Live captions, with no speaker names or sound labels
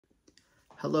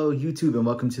Hello YouTube and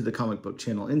welcome to the comic book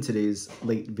channel. In today's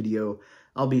late video,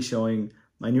 I'll be showing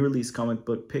my new release comic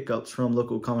book pickups from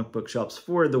local comic book shops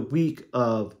for the week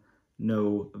of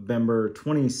November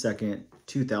 22nd,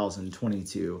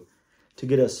 2022. To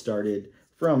get us started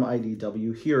from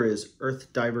IDW, here is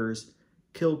Earth Divers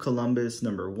Kill Columbus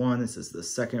 #1. This is the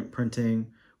second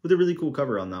printing with a really cool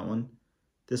cover on that one.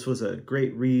 This was a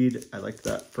great read. I liked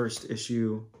that first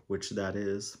issue, which that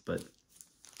is, but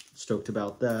stoked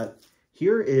about that.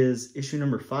 Here is issue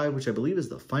number 5, which I believe is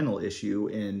the final issue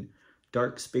in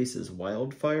Dark Spaces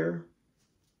Wildfire.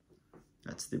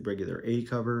 That's the regular A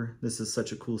cover. This is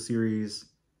such a cool series.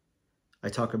 I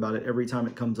talk about it every time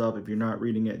it comes up. If you're not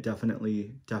reading it,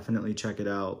 definitely check it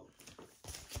out.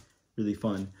 Really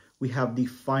fun. We have the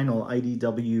final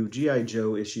IDW G.I.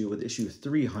 Joe issue with issue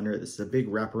 300. This is a big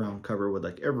wraparound cover with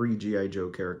like every G.I. Joe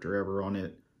character ever on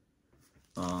it.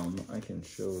 I can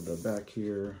show the back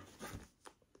here.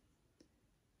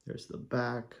 There's the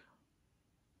back.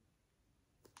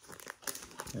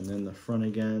 And then the front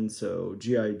again. So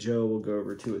G.I. Joe will go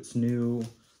over to its new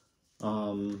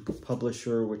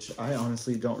publisher, which I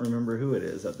honestly don't remember who it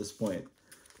is at this point.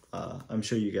 I'm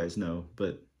sure you guys know,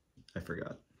 but I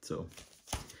forgot. So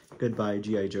goodbye,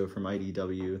 G.I. Joe from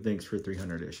IDW. Thanks for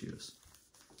 300 issues.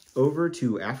 Over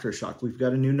to Aftershock. We've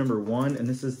got a new #1, and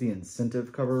this is the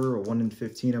incentive cover, a 1 in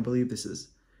 15, I believe. This is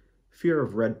Fear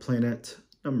of Red Planet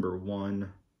 #1.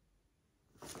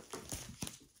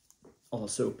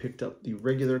 Also picked up the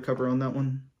regular cover on that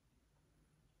one.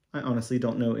 I honestly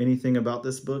don't know anything about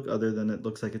this book other than it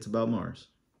looks like it's about Mars.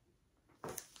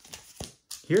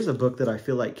 Here's a book that I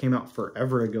feel like came out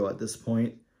forever ago at this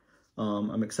point.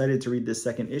 I'm excited to read this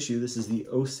second issue. This is the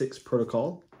 06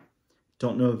 Protocol.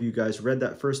 Don't know if you guys read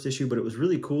that first issue, but it was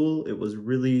really cool. It was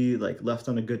really like left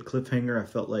on a good cliffhanger. I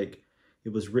felt like it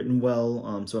was written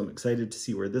well, so I'm excited to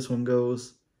see where this one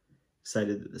goes.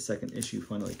 Excited that the second issue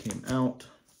finally came out.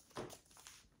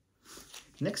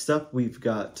 Next up, we've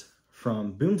got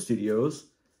from Boom Studios,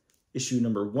 issue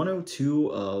number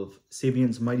 102 of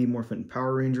Sabian's Mighty Morphin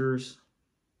Power Rangers.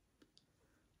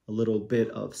 A little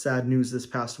bit of sad news this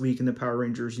past week in the Power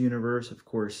Rangers universe. Of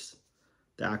course,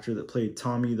 the actor that played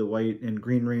Tommy, the White and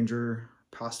Green Ranger,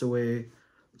 passed away.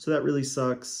 So that really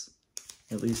sucks.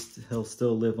 At least he'll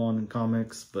still live on in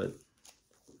comics, but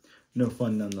no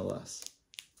fun nonetheless.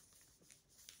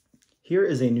 Here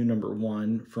is a new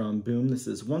 #1 from Boom. This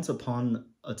is Once Upon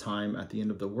a Time at the End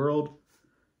of the World,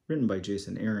 written by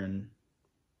Jason Aaron.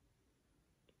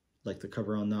 Like the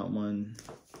cover on that one.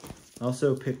 I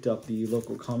also picked up the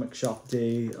local comic shop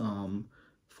day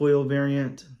foil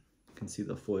variant. You can see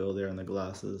the foil there on the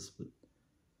glasses.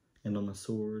 And on the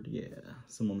sword, yeah.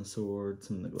 Some on the sword,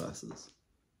 some on the glasses.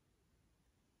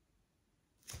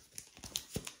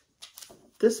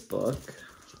 This book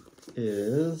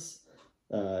is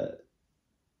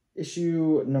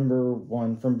issue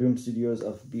 #1 from Boom Studios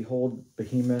of Behold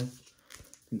Behemoth.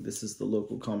 I think this is the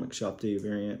local comic shop day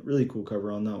variant. Really cool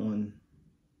cover on that one.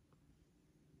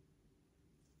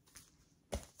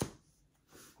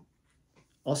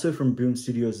 Also from Boom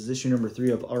Studios is issue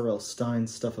 #3 of R.L.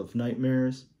 Stine's Stuff of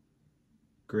Nightmares.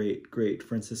 Great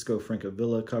Francisco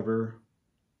Francavilla cover.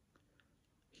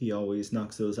 He always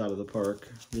knocks those out of the park.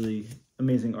 Really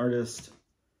amazing artist.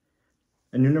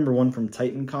 A new #1 from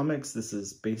Titan Comics. This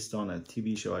is based on a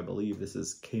TV show, I believe. This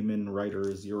is Kamen Rider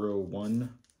 01,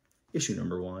 issue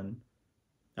 #1.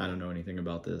 I don't know anything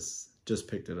about this. Just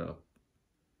picked it up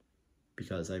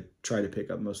because I try to pick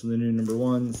up most of the new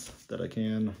 #1s that I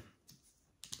can.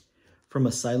 From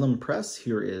Asylum Press,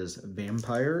 here is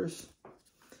Vampires.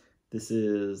 This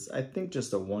is, I think,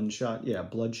 just a one-shot. Yeah,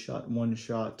 Bloodshot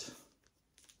one-shot.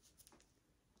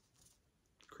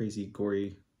 Crazy,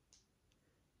 gory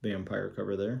vampire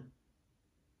cover there.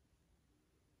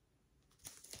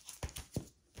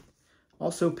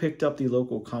 Also picked up the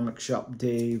local comic shop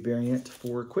day variant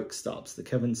for Quick Stops. The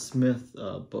Kevin Smith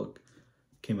book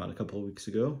came out a couple of weeks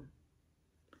ago.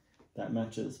 That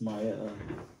matches my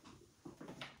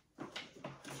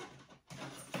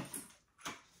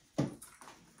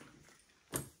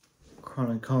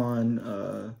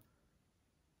Chronicon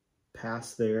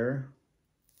pass there.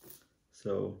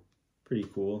 So pretty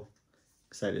cool.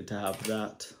 Excited to have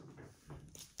that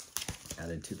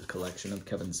added to the collection of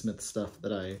Kevin Smith stuff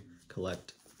that I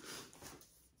collect.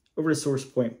 Over to Source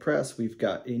Point Press, we've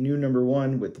got a new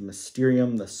 #1 with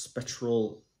Mysterium, the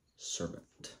Spectral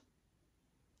Servant.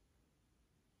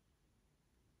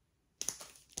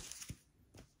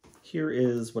 Here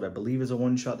is what I believe is a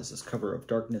one-shot. This is cover of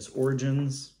Darkness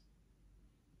Origins.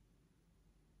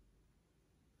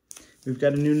 We've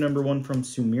got a new #1 from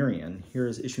Sumerian. Here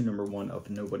is issue #1 of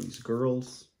Nobody's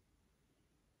Girls.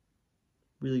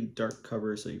 really dark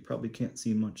cover, so you probably can't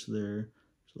see much there.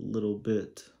 There's a little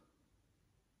bit.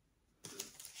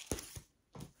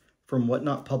 From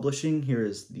Whatnot Publishing, here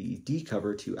is the D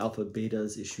cover to Alpha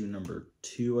Beta's issue number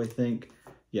 2, I think.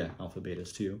 Yeah, Alpha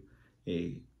Beta's 2.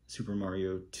 A Super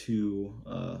Mario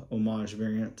 2 homage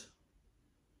variant.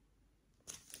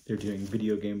 They're doing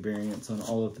video game variants on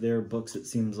all of their books, it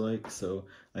seems like, so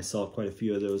I saw quite a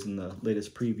few of those in the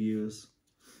latest previews.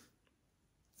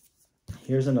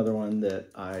 Here's another one that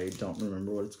I don't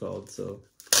remember what it's called, so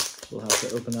we'll have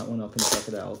to open that one up and check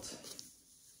it out.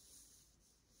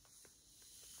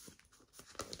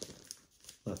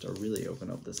 We'll have to really open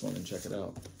up this one and check it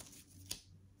out.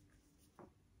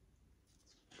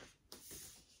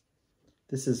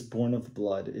 This is Born of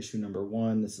Blood, issue number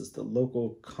 1. This is the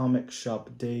local comic shop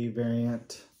day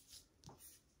variant.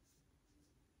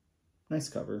 Nice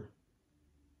cover.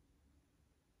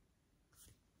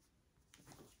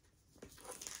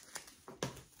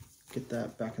 Get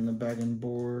that back in the bagging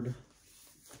board.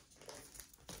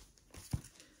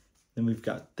 Then we've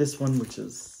got this one, which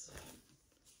is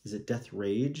it Death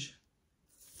Rage?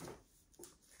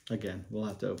 Again, we'll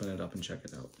have to open it up and check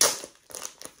it out.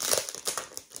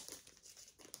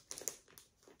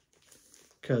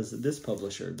 Because this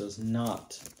publisher does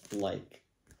not like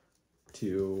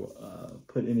to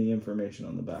put any information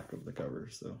on the back of the cover,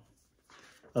 so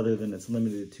other than it's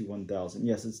limited to 1,000.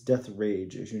 Yes, it's Death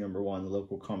Rage, issue number 1, the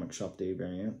local comic shop day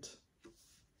variant.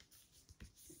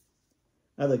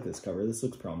 I like this cover. This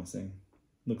looks promising.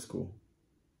 Looks cool.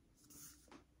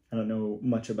 I don't know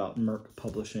much about Merc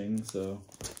Publishing, so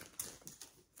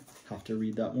have to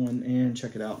read that one and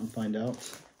check it out and find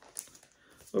out.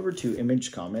 Over to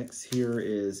Image Comics. Here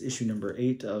is issue number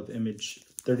 8 of Image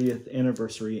 30th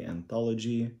Anniversary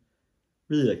Anthology.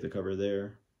 Really like the cover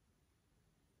there.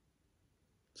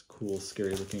 It's a cool,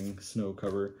 scary looking snow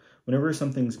cover. Whenever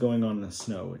something's going on in the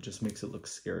snow, it just makes it look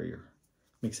scarier.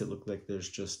 Makes it look like there's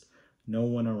just no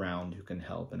one around who can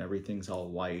help and everything's all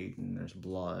white and there's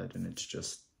blood and it's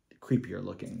just creepier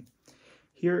looking.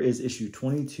 Here is issue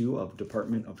 22 of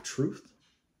Department of Truth.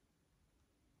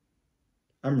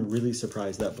 I'm really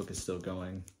surprised that book is still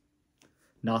going.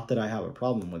 Not that I have a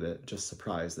problem with it, just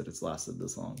surprised that it's lasted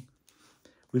this long.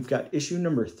 We've got issue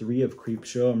number 3 of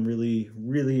Creepshow. I'm really,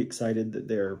 really excited that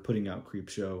they're putting out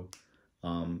Creepshow.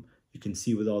 You can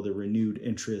see with all the renewed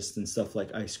interest and stuff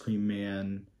like Ice Cream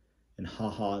Man and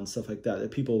Haha and stuff like that,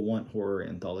 that people want horror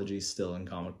anthologies still in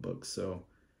comic books. So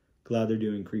glad they're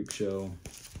doing Creepshow.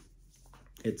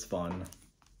 It's fun.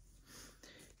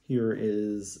 Here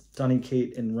is Donny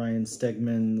Cates and Ryan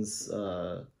Stegman's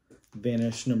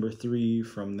Vanish number 3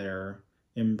 from their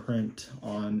imprint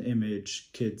on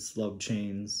Image, Kids Love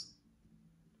Chains.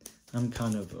 I'm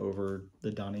kind of over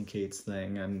the Donny Cates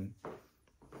thing, and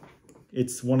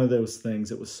it's one of those things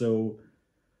that was so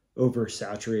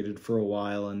oversaturated for a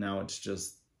while, and now it's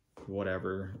just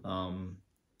whatever.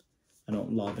 I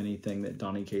don't love anything that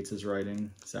Donny Cates is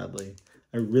writing, sadly.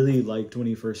 I really liked when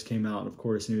he first came out, of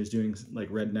course, and he was doing like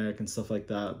Redneck and stuff like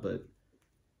that, but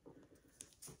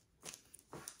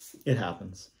it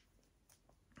happens.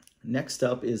 Next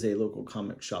up is a local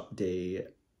comic shop day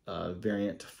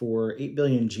variant for 8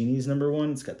 Billion Genies number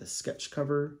 1. It's got the sketch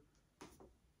cover.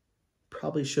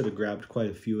 Probably should have grabbed quite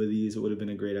a few of these. It would have been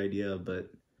a great idea, but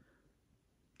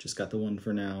just got the one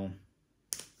for now.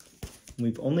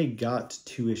 We've only got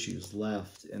 2 issues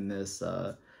left in this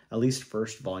at least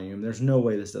first volume. There's no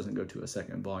way this doesn't go to a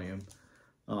second volume.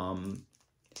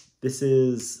 This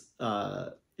is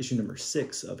issue number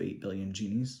 6 of 8 Billion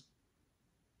Genies.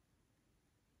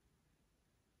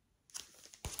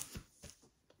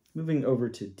 Moving over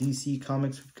to DC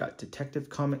Comics, we've got Detective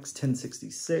Comics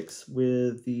 1066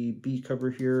 with the B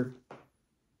cover here.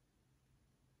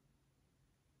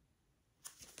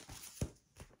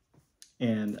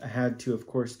 And I had to, of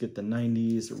course, get the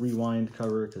 90s Rewind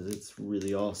cover because it's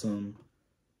really awesome.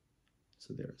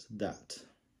 So there's that.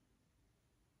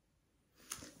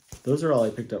 Those are all I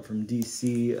picked up from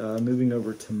DC. Moving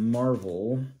over to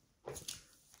Marvel,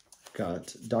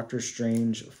 got Doctor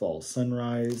Strange Fall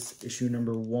Sunrise, issue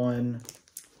number 1.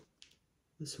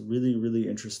 This really, really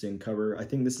interesting cover. I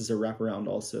think this is a wraparound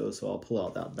also, so I'll pull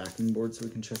out that backing board so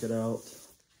we can check it out.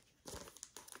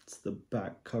 It's the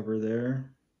back cover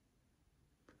there.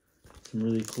 Some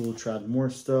really cool Tradd Moore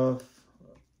stuff.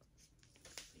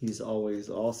 He's always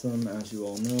awesome, as you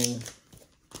all know.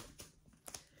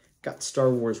 Got Star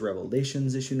Wars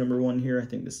Revelations, issue number 1 here. I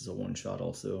think this is a one-shot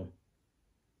also.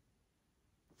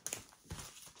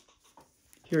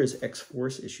 Here is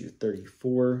X-Force, issue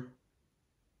 34.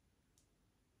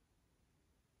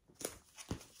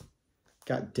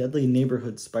 Got Deadly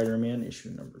Neighborhood Spider-Man,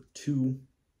 issue number 2.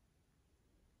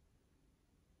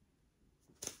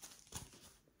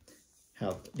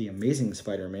 Have The Amazing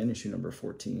Spider-Man, issue number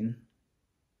 14.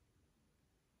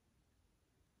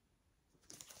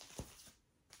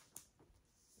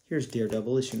 Here's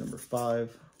Daredevil, issue number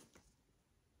 5.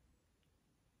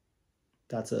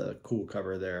 That's a cool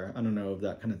cover there. I don't know if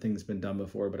that kind of thing's been done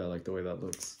before, but I like the way that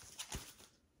looks.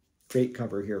 Great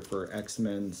cover here for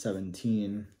X-Men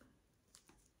 17.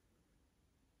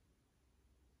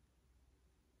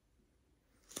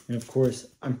 And of course,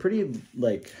 I'm pretty,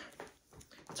 like,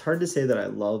 it's hard to say that I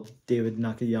love David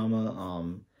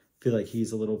Nakayama. Feel like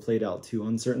he's a little played out too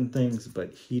on certain things,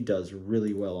 but he does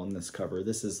really well on this cover.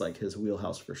 This is like his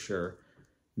wheelhouse for sure.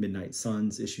 Midnight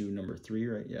Suns, issue number 3,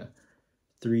 right? Yeah.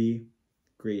 3.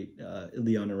 Great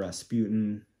Ileana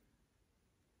Rasputin.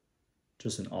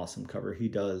 Just an awesome cover. He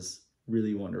does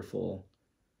really wonderful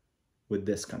with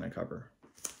this kind of cover.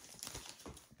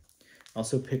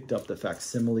 Also picked up the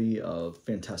facsimile of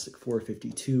Fantastic Four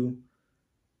 52.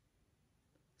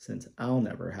 Since I'll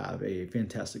never have a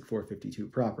Fantastic Four 52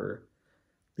 proper,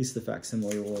 at least the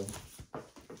facsimile will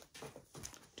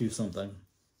do something.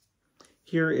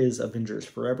 Here is Avengers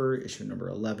Forever, issue number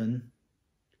 11.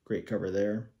 Great cover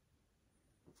there.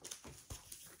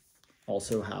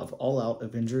 Also have All Out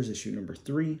Avengers, issue number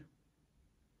 3.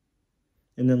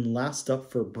 And then last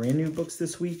up for brand new books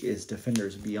this week is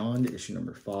Defenders Beyond, issue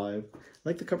number 5. I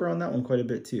like the cover on that one quite a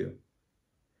bit too.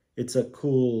 It's a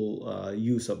cool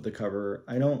use of the cover.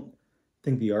 I don't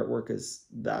think the artwork is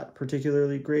that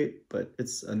particularly great, but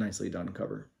it's a nicely done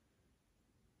cover.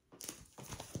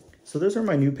 So those are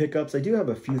my new pickups. I do have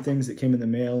a few things that came in the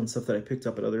mail and stuff that I picked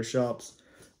up at other shops.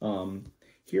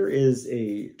 Here is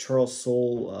a Charles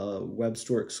Soule web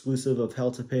store exclusive of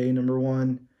Hell to Pay number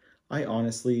 1. I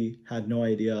honestly had no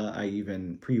idea I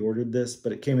even pre-ordered this,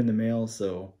 but it came in the mail,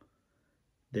 so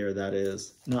there that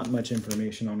is. Not much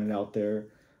information on it out there.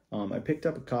 I picked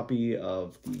up a copy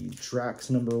of the Drax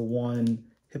number 1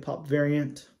 hip-hop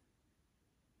variant,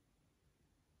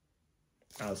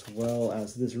 as well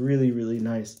as this really, really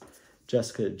nice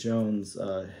Jessica Jones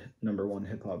number 1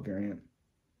 hip-hop variant.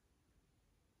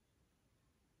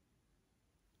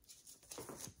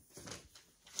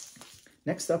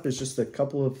 Next up is just a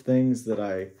couple of things that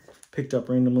I picked up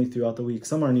randomly throughout the week.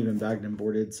 Some aren't even bagged and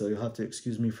boarded, so you'll have to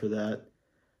excuse me for that.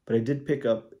 But I did pick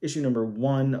up issue number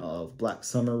 1 of Black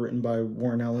Summer, written by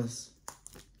Warren Ellis.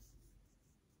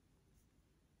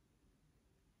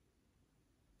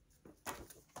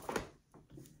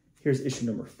 Here's issue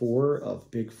number 4 of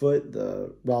Bigfoot,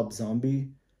 the Rob Zombie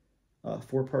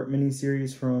 4-part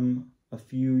miniseries from a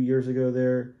few years ago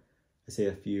there. I say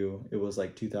a few, it was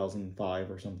like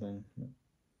 2005 or something.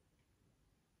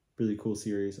 Really cool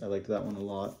series. I liked that one a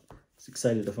lot. I was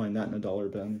excited to find that in a dollar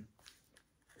bin.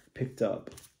 Picked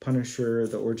up Punisher,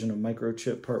 The Origin of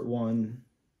Microchip, Part 1.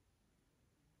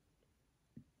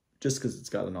 Just because it's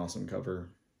got an awesome cover.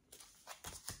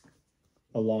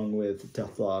 Along with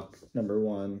Deathlock number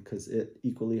 1, because it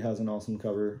equally has an awesome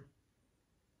cover.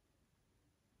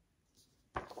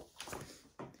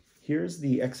 Here's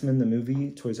the X-Men the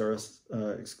Movie, Toys R Us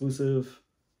exclusive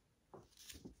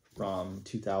from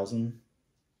 2000.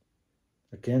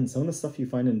 Again, some of the stuff you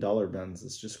find in dollar bins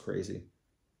is just crazy.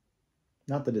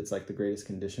 Not that it's like the greatest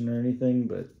condition or anything,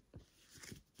 but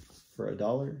for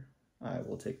 $1, I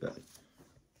will take that.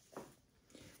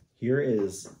 Here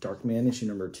is Darkman issue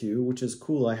number 2, which is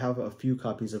cool. I have a few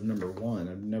copies of number 1.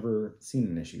 I've never seen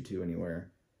an issue 2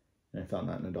 anywhere, and I found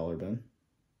that in a dollar bin.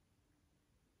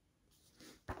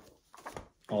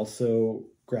 Also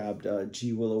grabbed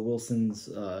G. Willow Wilson's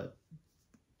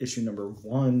issue number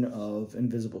 1 of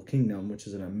Invisible Kingdom, which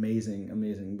is an amazing,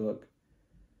 amazing book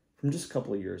from just a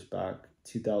couple of years back,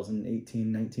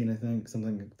 2018, 19, I think,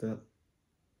 something like that.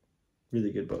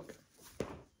 Really good book.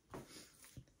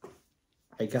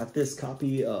 I got this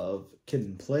copy of Kid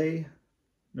and Play,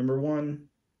 number 1.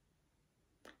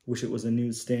 Wish it was a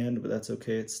newsstand, but that's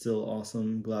okay. It's still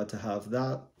awesome. Glad to have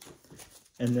that.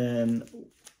 And then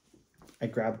I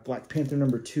grabbed Black Panther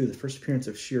number 2, the first appearance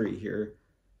of Shuri here.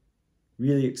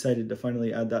 Really excited to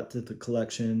finally add that to the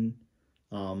collection.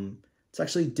 It's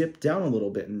actually dipped down a little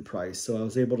bit in price, so I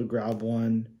was able to grab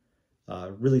one.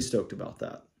 Really stoked about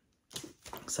that.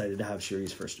 Excited to have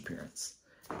Shuri's first appearance.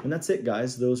 And that's it,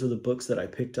 guys. Those are the books that I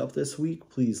picked up this week.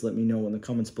 Please let me know in the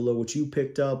comments below what you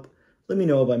picked up. Let me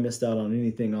know if I missed out on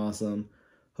anything awesome.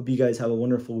 Hope you guys have a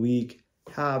wonderful week.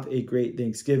 Have a great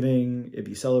Thanksgiving if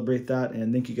you celebrate that.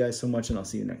 And thank you guys so much, and I'll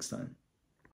see you next time.